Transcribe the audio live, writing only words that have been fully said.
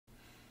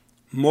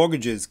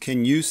Mortgages,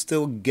 can you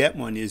still get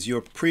one? Is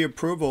your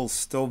pre-approval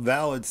still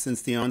valid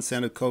since the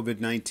onset of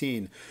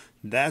COVID-19?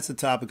 That's a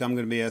topic I'm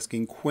going to be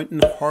asking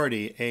Quentin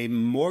Hardy, a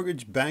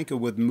mortgage banker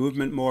with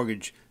Movement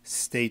Mortgage.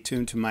 Stay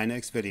tuned to my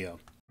next video.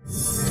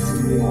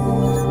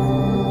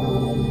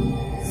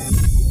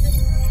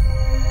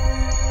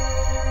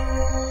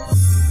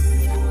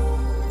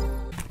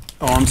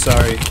 Oh, I'm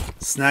sorry.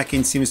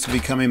 Snacking seems to be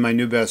becoming my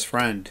new best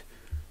friend.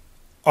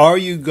 Are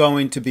you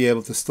going to be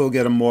able to still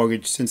get a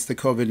mortgage since the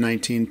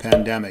COVID-19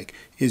 pandemic?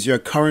 Is your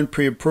current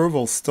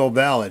pre-approval still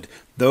valid?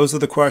 Those are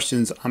the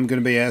questions I'm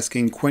going to be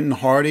asking Quentin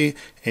Hardy,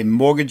 a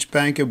mortgage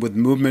banker with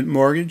Movement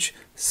Mortgage.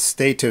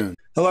 Stay tuned.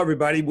 Hello,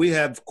 everybody. We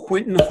have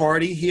Quentin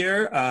Hardy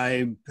here.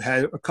 I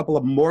had a couple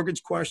of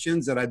mortgage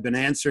questions that I've been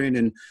answering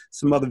in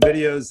some other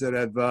videos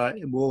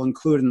that will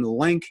include in the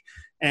link.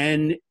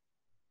 And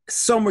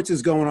so much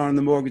is going on in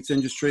the mortgage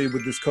industry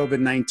with this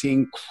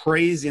COVID-19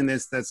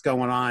 craziness that's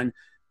going on.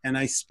 And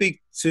I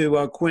speak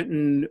to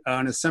Quentin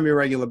on a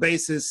semi-regular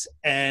basis,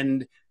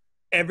 and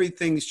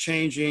everything's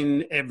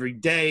changing every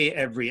day,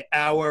 every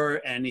hour.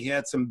 And he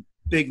had some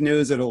big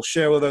news that he'll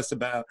share with us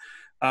about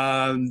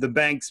the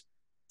banks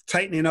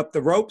tightening up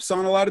the ropes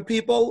on a lot of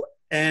people.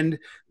 And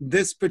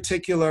this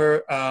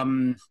particular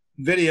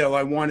video,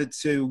 I wanted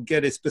to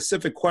get a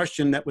specific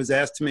question that was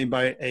asked to me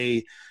by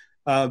a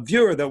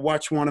viewer that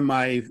watched one of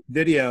my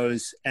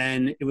videos.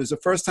 And it was a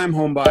first-time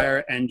home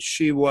buyer, and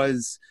she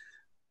was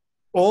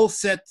all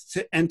set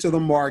to enter the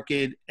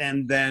market,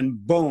 and then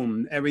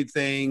boom,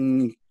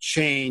 everything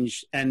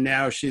changed. And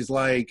now she's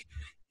like,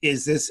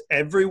 is this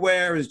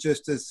everywhere? Is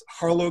just this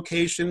her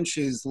location?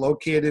 She's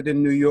located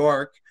in New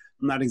York.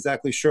 I'm not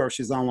exactly sure if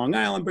she's on Long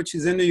Island, but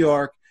she's in New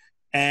York,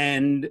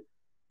 and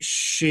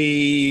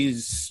she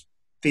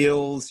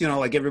feels,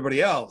 like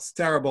everybody else,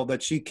 terrible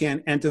that she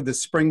can't enter the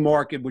spring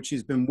market, which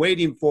she's been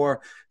waiting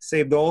for,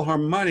 saved all her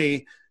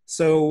money.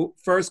 So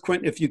first,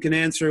 Quentin, if you can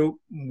answer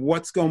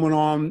what's going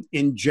on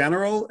in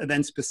general and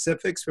then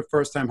specifics for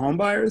first-time home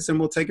buyers, and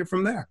we'll take it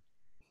from there.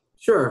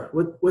 Sure.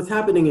 What's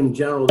happening in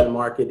general in the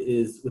market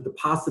is with the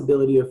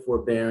possibility of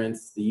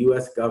forbearance, the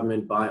U.S.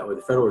 government or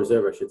the Federal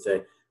Reserve, I should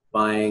say,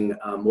 buying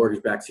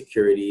mortgage-backed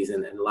securities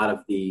and a lot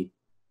of the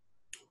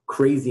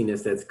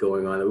craziness that's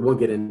going on. We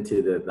won't get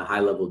into the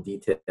high-level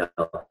detail,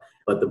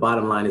 but the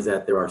bottom line is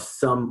that there are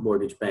some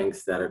mortgage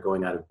banks that are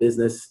going out of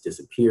business,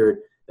 disappeared.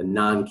 The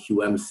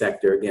non-QM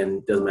sector,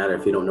 again, doesn't matter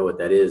if you don't know what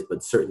that is,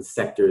 but certain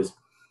sectors.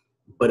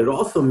 But it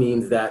also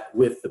means that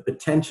with the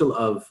potential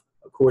of,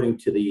 according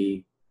to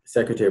the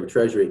Secretary of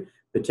Treasury,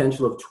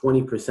 potential of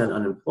 20%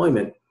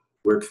 unemployment,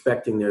 we're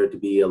expecting there to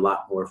be a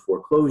lot more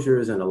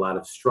foreclosures and a lot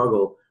of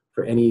struggle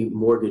for any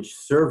mortgage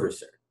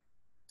servicer.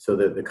 So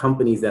that the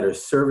companies that are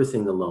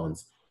servicing the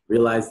loans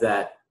realize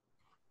that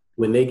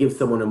when they give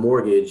someone a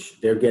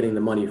mortgage, they're getting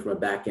the money from a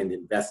back-end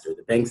investor.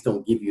 The banks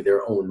don't give you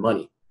their own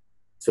money.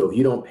 So if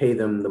you don't pay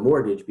them the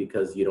mortgage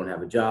because you don't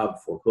have a job,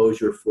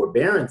 foreclosure,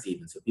 forbearance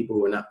even, so people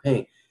who are not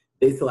paying,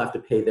 they still have to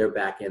pay their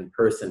back-end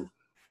person.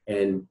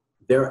 And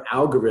their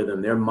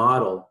algorithm, their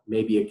model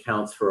maybe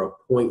accounts for a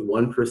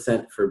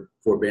 0.1% for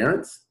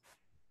forbearance.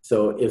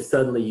 So if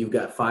suddenly you've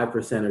got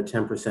 5% or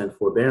 10%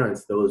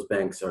 forbearance, those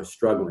banks are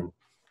struggling.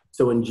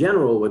 So in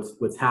general,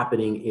 what's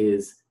happening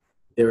is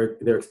they're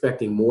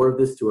expecting more of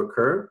this to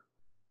occur.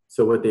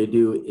 So what they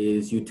do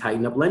is you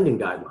tighten up lending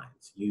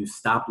guidelines. You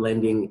stop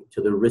lending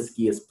to the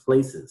riskiest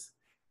places.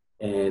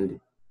 And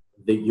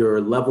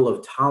your level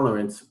of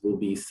tolerance will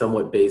be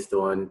somewhat based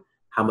on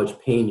how much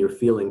pain you're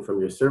feeling from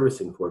your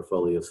servicing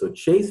portfolio. So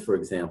Chase, for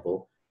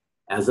example,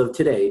 as of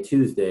today,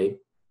 Tuesday,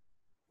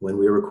 when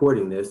we're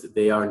recording this,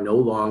 they are no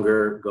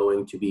longer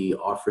going to be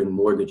offering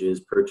mortgages,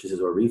 purchases,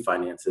 or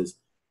refinances.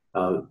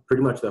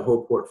 Pretty much the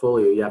whole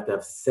portfolio, you have to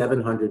have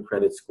 700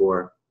 credit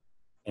score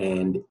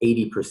and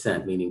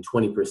 80%, meaning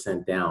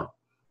 20% down.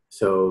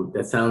 So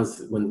that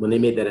sounds, when they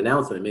made that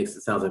announcement, it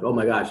sounds like, oh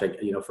my gosh,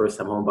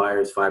 first-time home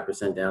buyers,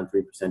 5% down,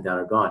 3% down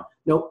are gone.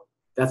 Nope,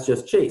 that's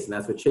just Chase, and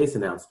that's what Chase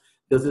announced.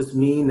 Does this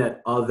mean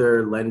that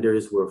other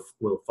lenders will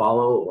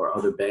follow or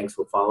other banks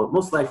will follow?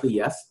 Most likely,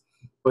 yes,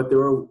 but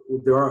there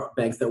are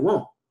banks that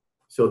won't.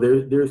 So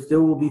there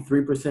still will be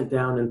 3%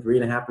 down and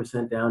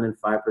 3.5% down and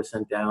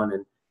 5% down.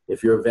 And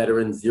if you're a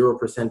veteran,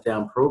 0%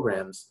 down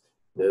programs,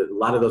 a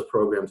lot of those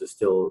programs are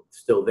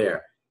still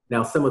there.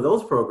 Now, some of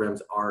those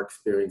programs are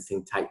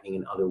experiencing tightening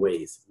in other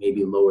ways,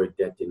 maybe lower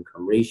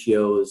debt-to-income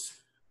ratios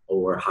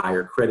or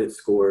higher credit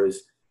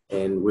scores.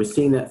 And we're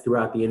seeing that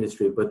throughout the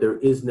industry, but there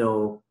is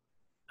no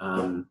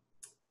homogeneity.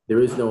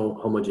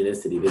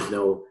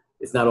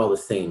 It's not all the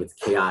same. It's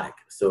chaotic.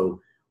 So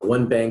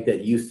one bank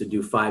that used to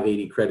do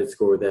 580 credit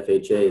score with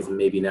FHA is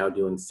maybe now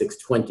doing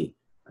 620.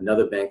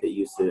 Another bank that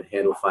used to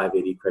handle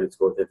 580 credit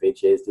score with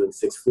FHA is doing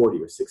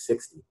 640 or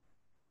 660.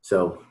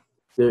 So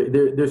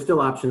there's still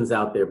options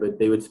out there, but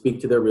they would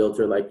speak to their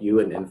realtor like you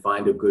and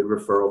find a good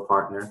referral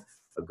partner,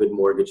 a good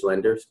mortgage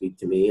lender, speak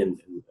to me, and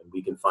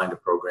we can find a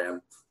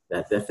program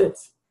that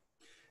fits.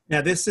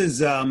 Now, this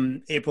is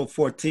April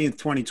 14th,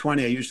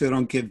 2020. I usually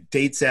don't give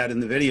dates out in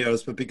the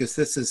videos, but because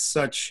this is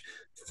such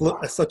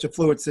a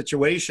fluid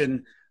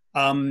situation,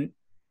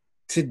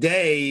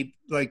 today,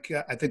 like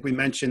I think we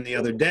mentioned the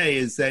other day,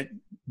 is that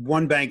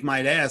one bank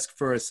might ask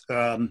for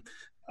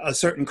a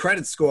certain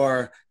credit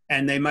score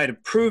and they might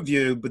approve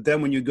you, but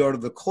then when you go to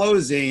the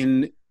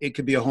closing, it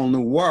could be a whole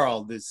new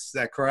world. Is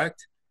that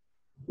correct?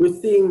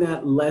 We're seeing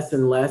that less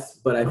and less,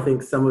 but I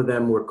think some of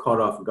them were caught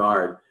off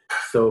guard.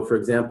 So, for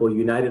example,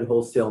 United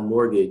Wholesale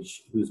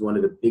Mortgage, who's one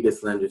of the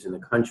biggest lenders in the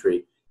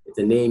country, it's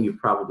a name you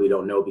probably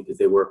don't know because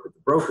they work with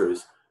the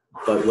brokers.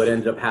 But what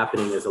ended up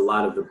happening is a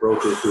lot of the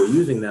brokers who are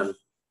using them,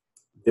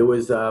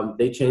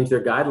 they changed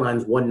their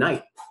guidelines one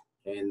night,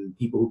 and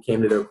people who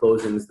came to their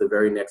closings the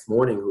very next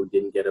morning who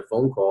didn't get a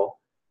phone call,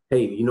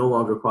 hey, you no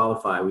longer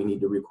qualify. We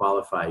need to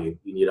requalify you.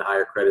 You need a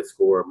higher credit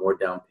score, more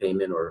down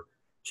payment, or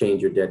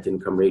change your debt to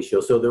income ratio.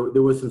 So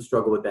there was some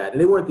struggle with that. And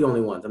they weren't the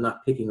only ones. I'm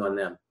not picking on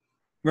them.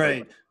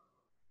 Right.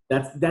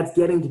 That's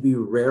getting to be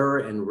rarer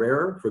and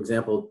rarer. For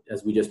example,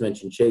 as we just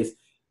mentioned, Chase,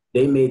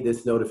 they made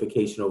this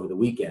notification over the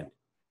weekend,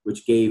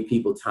 which gave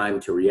people time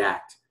to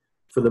react.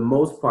 For the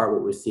most part,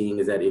 what we're seeing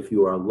is that if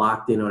you are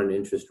locked in on an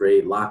interest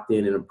rate, locked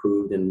in and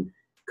approved and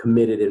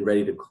committed and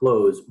ready to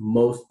close,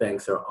 most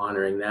banks are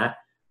honoring that.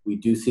 We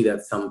do see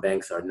that some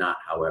banks are not,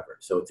 however.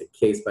 So it's a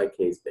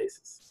case-by-case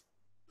basis.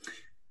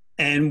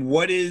 And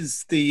what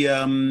is the,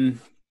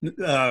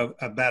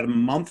 about a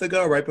month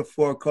ago, right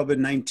before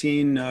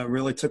COVID-19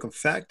 really took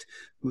effect,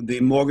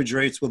 the mortgage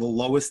rates were the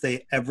lowest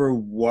they ever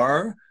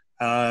were.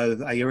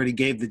 I already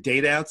gave the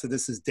date out, so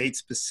this is date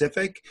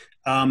specific.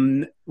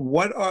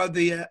 What are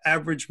the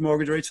average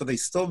mortgage rates? Are they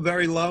still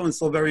very low and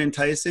still very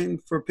enticing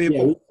for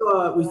people?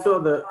 Yeah, we saw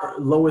the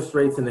lowest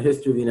rates in the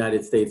history of the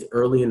United States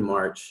early in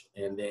March,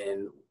 and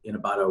then in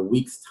about a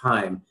week's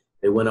time,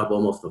 they went up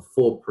almost a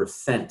full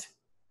percent.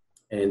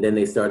 And then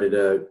they started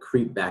to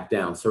creep back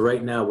down. So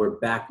right now we're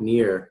back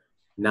near,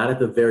 not at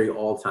the very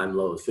all-time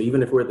lows. So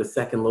even if we're at the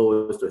second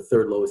lowest or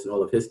third lowest in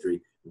all of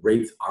history,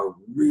 rates are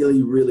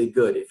really, really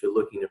good if you're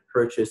looking to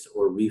purchase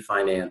or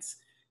refinance.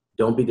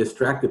 Don't be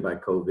distracted by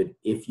COVID.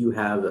 If you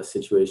have a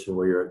situation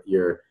where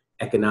your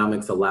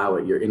economics allow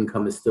it, your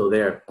income is still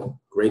there,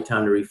 great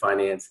time to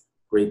refinance,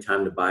 great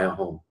time to buy a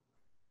home.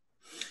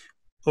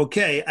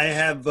 Okay, I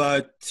have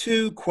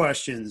two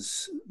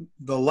questions.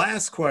 The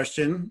last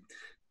question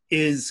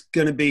is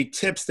going to be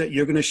tips that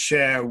you're going to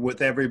share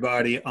with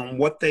everybody on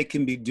what they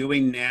can be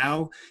doing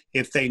now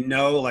if they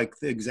know, like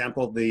the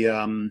example,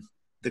 the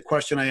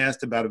question I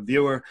asked about a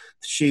viewer,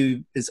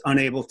 she is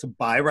unable to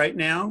buy right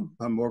now.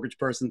 A mortgage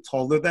person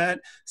told her that.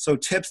 So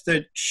tips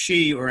that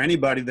she or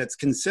anybody that's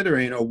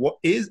considering or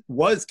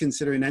was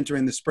considering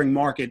entering the spring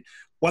market,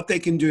 what they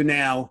can do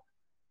now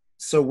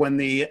so when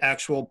the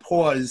actual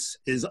pause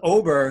is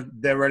over,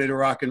 they're ready to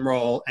rock and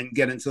roll and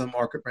get into the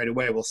market right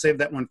away. We'll save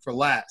that one for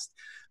last.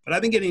 But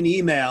I've been getting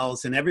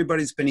emails, and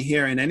everybody's been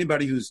hearing,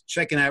 anybody who's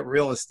checking out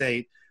real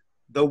estate,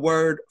 the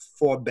word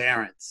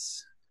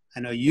forbearance. I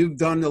know you've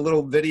done the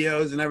little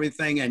videos and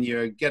everything, and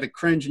you get a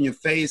cringe in your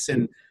face.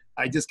 And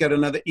I just got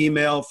another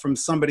email from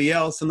somebody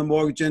else in the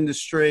mortgage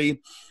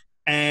industry.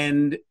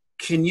 And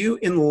can you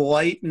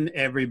enlighten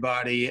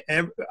everybody?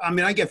 I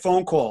mean, I get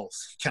phone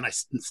calls. Can I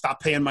stop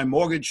paying my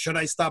mortgage? Should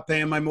I stop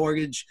paying my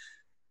mortgage?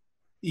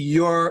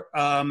 Your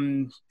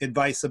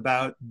advice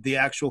about the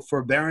actual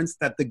forbearance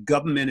that the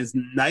government is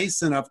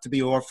nice enough to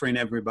be offering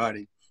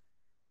everybody.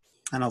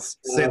 And I'll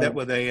say that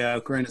with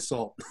a grain of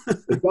salt.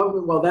 The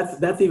government, well,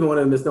 that's even one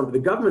of the misnomers. The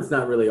government's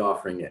not really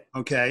offering it.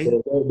 Okay.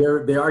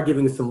 They are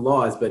giving some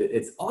laws, but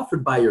it's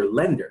offered by your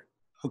lender.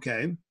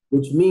 Okay.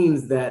 Which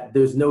means that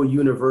there's no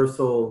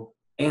universal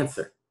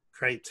answer.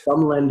 Great.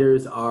 Some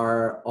lenders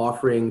are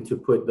offering to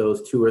put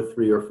those 2 or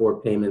 3 or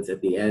 4 payments at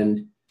the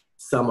end.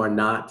 Some are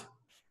not.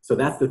 So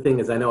that's the thing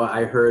is I know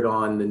I heard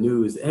on the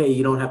news, hey,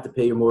 you don't have to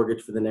pay your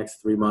mortgage for the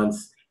next 3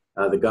 months.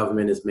 The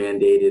government has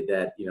mandated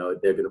that,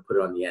 they're going to put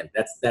it on the end.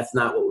 That's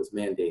not what was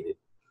mandated.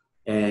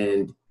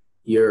 And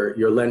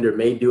your lender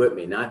may do it,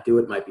 may not do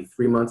it, might be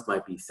 3 months,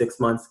 might be 6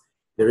 months.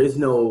 There is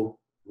no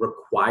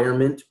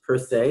requirement per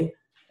se.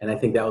 And I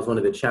think that was one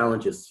of the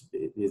challenges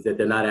is that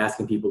they're not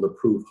asking people to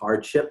prove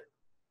hardship.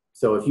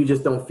 So if you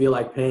just don't feel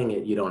like paying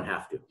it, you don't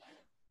have to.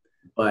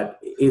 But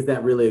is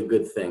that really a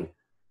good thing?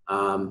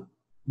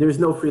 There's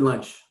no free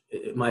lunch,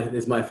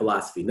 is my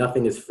philosophy.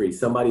 Nothing is free.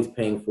 Somebody's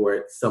paying for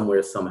it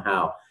somewhere,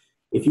 somehow.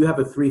 If you have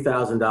a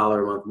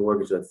 $3,000 a month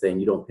mortgage, let's say,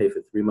 and you don't pay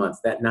for 3 months,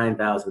 that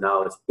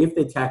 $9,000, if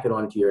they tack it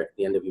on to at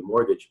the end of your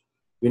mortgage,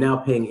 you're now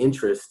paying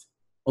interest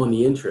on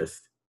the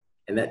interest.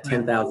 And that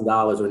 $10,000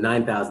 or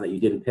 $9,000 that you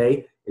didn't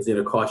pay is going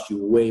to cost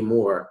you way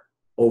more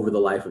over the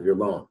life of your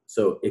loan.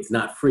 So it's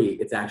not free.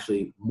 It's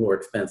actually more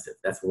expensive.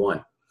 That's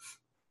one.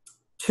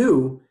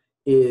 2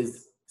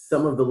 is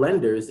some of the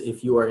lenders,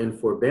 if you are in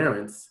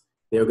forbearance,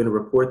 they're going to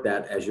report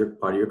that as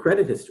part of your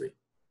credit history.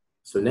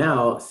 So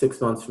now, 6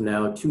 months from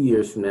now, 2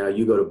 years from now,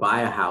 you go to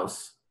buy a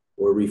house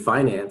or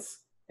refinance,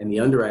 and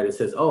the underwriter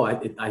says, oh,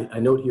 I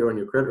note here on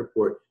your credit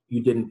report,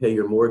 you didn't pay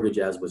your mortgage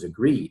as was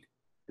agreed.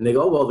 And they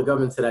go, oh, well, the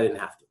government said I didn't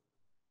have to.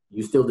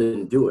 You still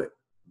didn't do it.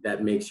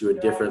 That makes you a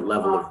different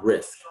level of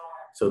risk.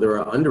 So there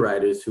are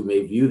underwriters who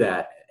may view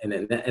that,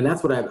 and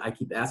that's what I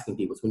keep asking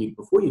people. Is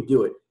before you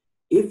do it,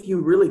 If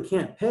you really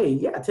can't pay,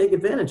 yeah, take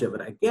advantage of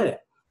it. I get it.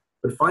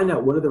 But find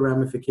out what are the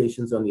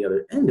ramifications on the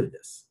other end of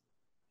this.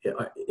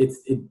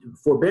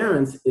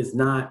 Forbearance is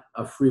not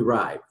a free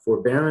ride.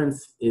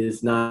 Forbearance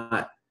is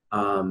not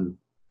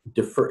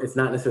it's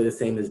not necessarily the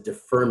same as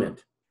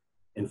deferment.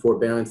 And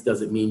forbearance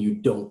doesn't mean you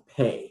don't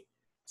pay.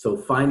 So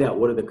find out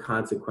what are the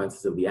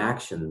consequences of the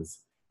actions,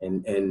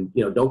 and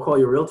don't call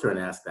your realtor and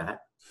ask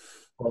that.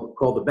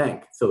 Call the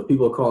bank. So if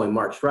people are calling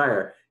Mark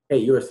Schreier, hey,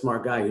 you're a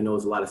smart guy who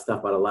knows a lot of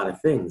stuff about a lot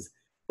of things,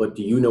 but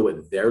do you know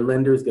what their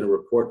lender is going to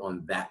report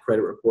on that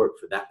credit report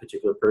for that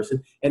particular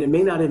person? And it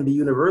may not even be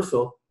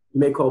universal. You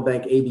may call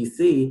bank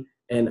ABC,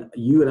 and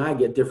you and I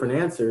get different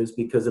answers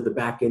because of the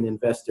back-end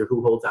investor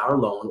who holds our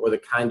loan, or the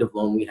kind of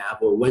loan we have,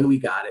 or when we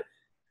got it.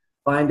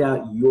 Find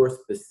out your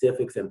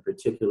specifics and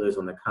particulars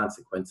on the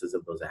consequences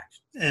of those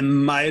actions.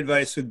 And my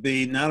advice would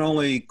be not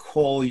only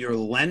call your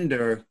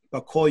lender,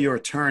 but call your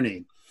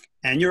attorney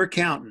and your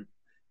accountant,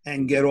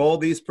 and get all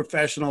these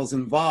professionals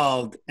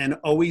involved, and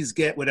always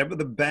get whatever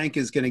the bank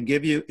is going to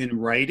give you in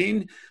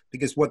writing,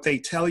 because what they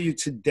tell you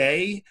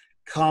today,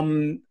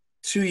 come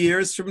 2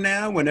 years from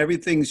now, when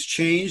everything's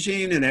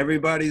changing and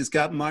everybody's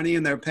got money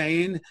and they're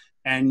paying,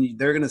 and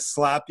they're going to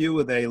slap you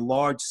with a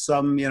large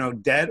sum,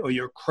 debt, or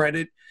your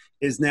credit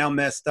is now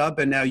messed up,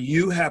 and now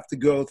you have to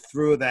go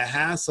through the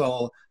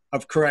hassle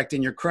of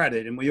correcting your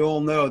credit. And we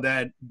all know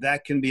that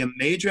that can be a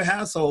major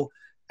hassle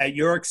at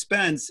your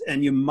expense,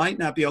 and you might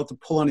not be able to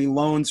pull any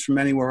loans from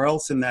anywhere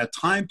else in that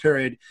time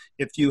period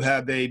if you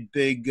have a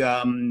big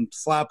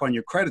slap on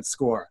your credit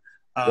score.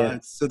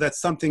 So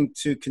that's something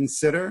to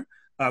consider.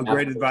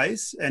 Great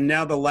advice. And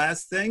now the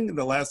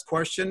last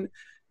question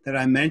that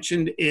I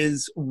mentioned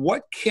is,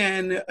 what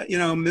can,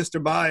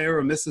 Mr. Buyer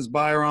or Mrs.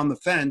 Buyer on the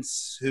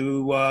fence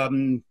who,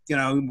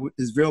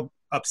 is real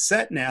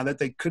upset now that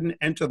they couldn't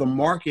enter the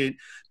market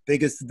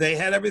because they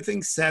had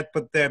everything set,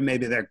 but they're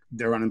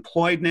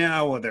unemployed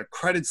now, or their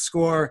credit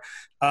score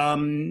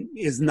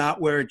is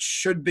not where it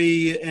should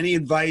be. Any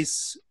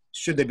advice?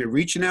 Should they be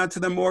reaching out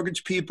to the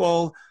mortgage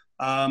people?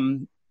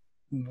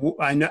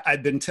 I know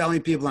I've been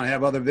telling people, and I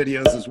have other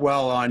videos as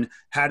well, on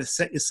how to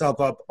set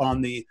yourself up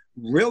on the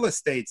real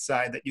estate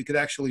side, that you could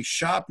actually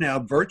shop now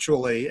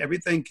virtually.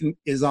 Everything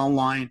is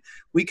online.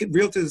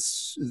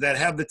 Realtors that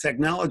have the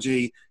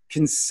technology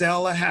can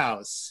sell a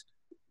house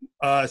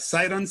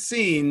sight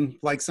unseen,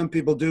 like some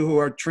people do who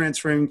are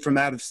transferring from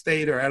out of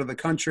state or out of the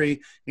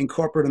country in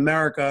corporate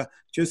America,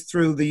 just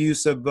through the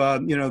use of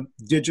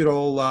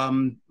digital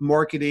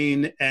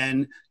marketing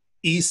and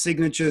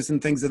e-signatures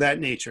and things of that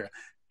nature.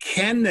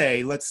 Can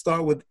they, let's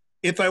start with,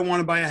 if I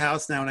want to buy a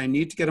house now and I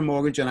need to get a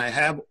mortgage and I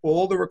have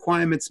all the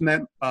requirements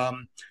met,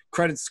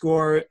 credit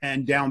score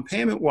and down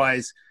payment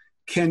wise,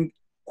 can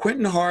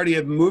Quentin Hardy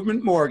of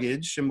Movement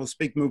Mortgage, and we'll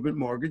speak Movement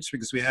Mortgage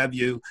because we have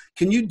you,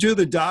 can you do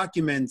the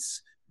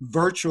documents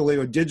virtually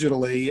or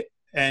digitally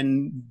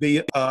and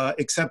be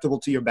acceptable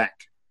to your bank?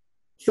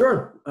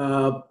 Sure.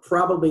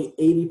 Probably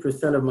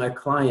 80% of my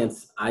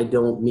clients I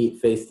don't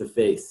meet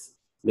face-to-face.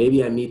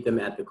 Maybe I meet them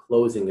at the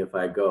closing if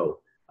I go.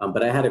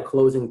 But I had a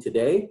closing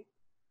today.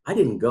 I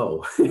didn't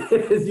go,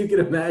 as you can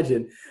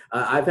imagine.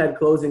 I've had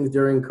closings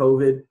during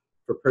COVID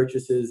for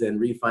purchases and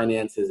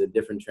refinances and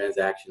different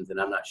transactions, and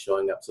I'm not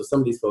showing up. So some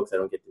of these folks I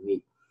don't get to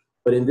meet.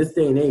 But in this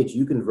day and age,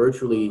 you can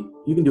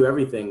do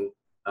everything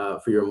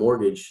for your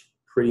mortgage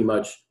pretty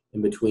much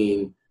in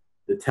between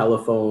the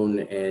telephone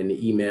and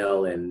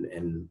email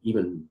and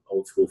even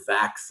old school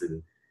fax,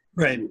 and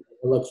right.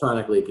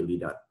 Electronically it can be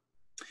done.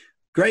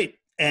 Great.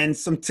 And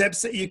some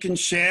tips that you can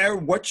share.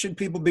 What should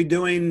people be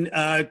doing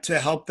to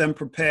help them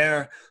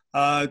prepare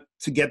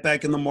to get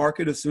back in the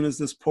market as soon as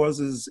this pause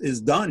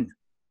is done?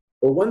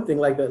 Well, one thing,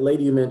 like that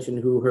lady you mentioned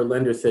who her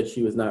lender said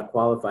she was not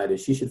qualified,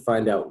 is she should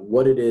find out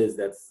what it is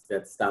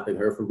that's stopping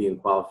her from being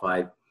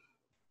qualified,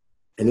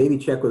 and maybe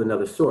check with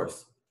another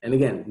source. And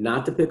again,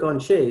 not to pick on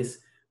Chase,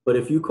 but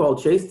if you call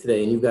Chase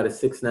today and you've got a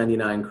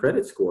 699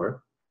 credit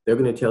score, they're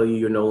going to tell you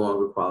you're no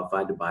longer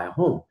qualified to buy a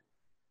home.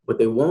 What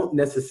they won't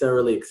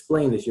necessarily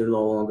explain is you're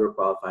no longer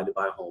qualified to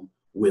buy a home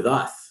with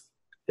us.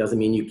 Doesn't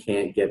mean you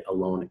can't get a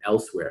loan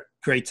elsewhere.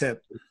 Great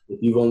tip. If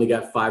you've only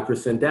got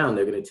 5% down,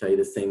 they're going to tell you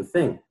the same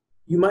thing.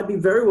 You might be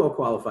very well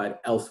qualified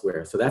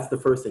elsewhere. So that's the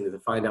first thing, is to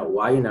find out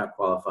why you're not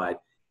qualified,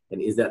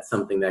 and is that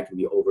something that can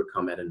be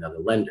overcome at another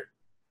lender.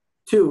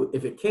 2,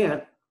 if it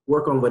can't,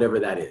 work on whatever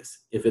that is.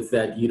 If it's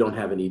that you don't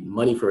have any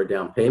money for a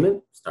down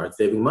payment, start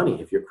saving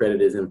money. If your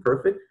credit is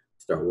imperfect,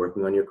 start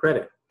working on your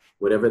credit.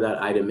 Whatever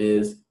that item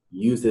is,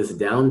 use this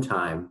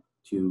downtime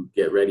to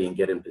get ready and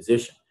get in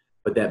position.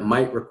 But that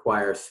might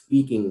require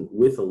speaking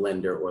with a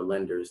lender or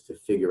lenders to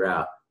figure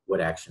out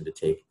what action to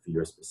take for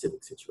your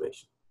specific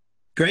situation.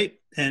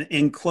 Great. And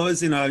in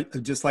closing,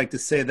 I'd just like to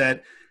say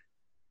that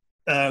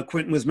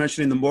Quentin was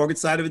mentioning the mortgage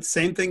side of it.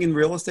 Same thing in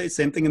real estate,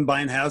 same thing in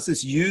buying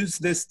houses. Use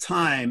this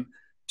time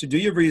to do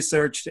your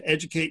research, to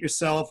educate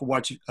yourself,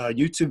 watch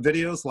YouTube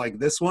videos like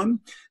this one,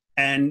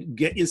 and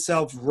get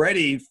yourself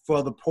ready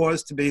for the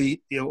pause to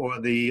be,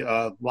 or the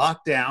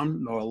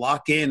lockdown or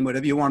lock-in,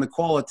 whatever you want to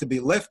call it, to be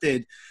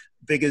lifted.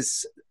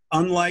 Because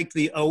unlike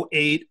the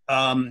 '08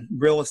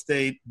 real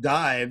estate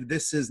dive,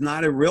 this is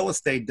not a real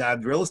estate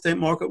dive. The real estate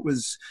market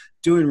was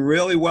doing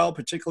really well,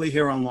 particularly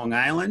here on Long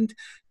Island.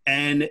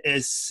 And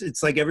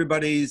it's like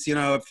everybody's, you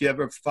know, if you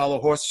ever follow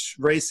horse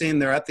racing,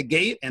 they're at the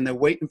gate and they're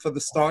waiting for the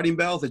starting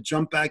bell to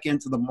jump back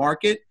into the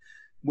market.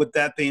 With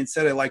that being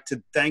said, I'd like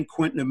to thank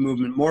Quentin of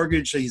Movement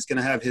Mortgage. He's going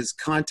to have his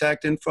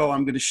contact info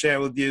I'm going to share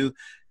with you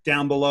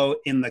down below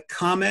in the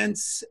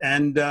comments.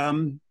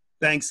 And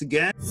thanks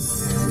again.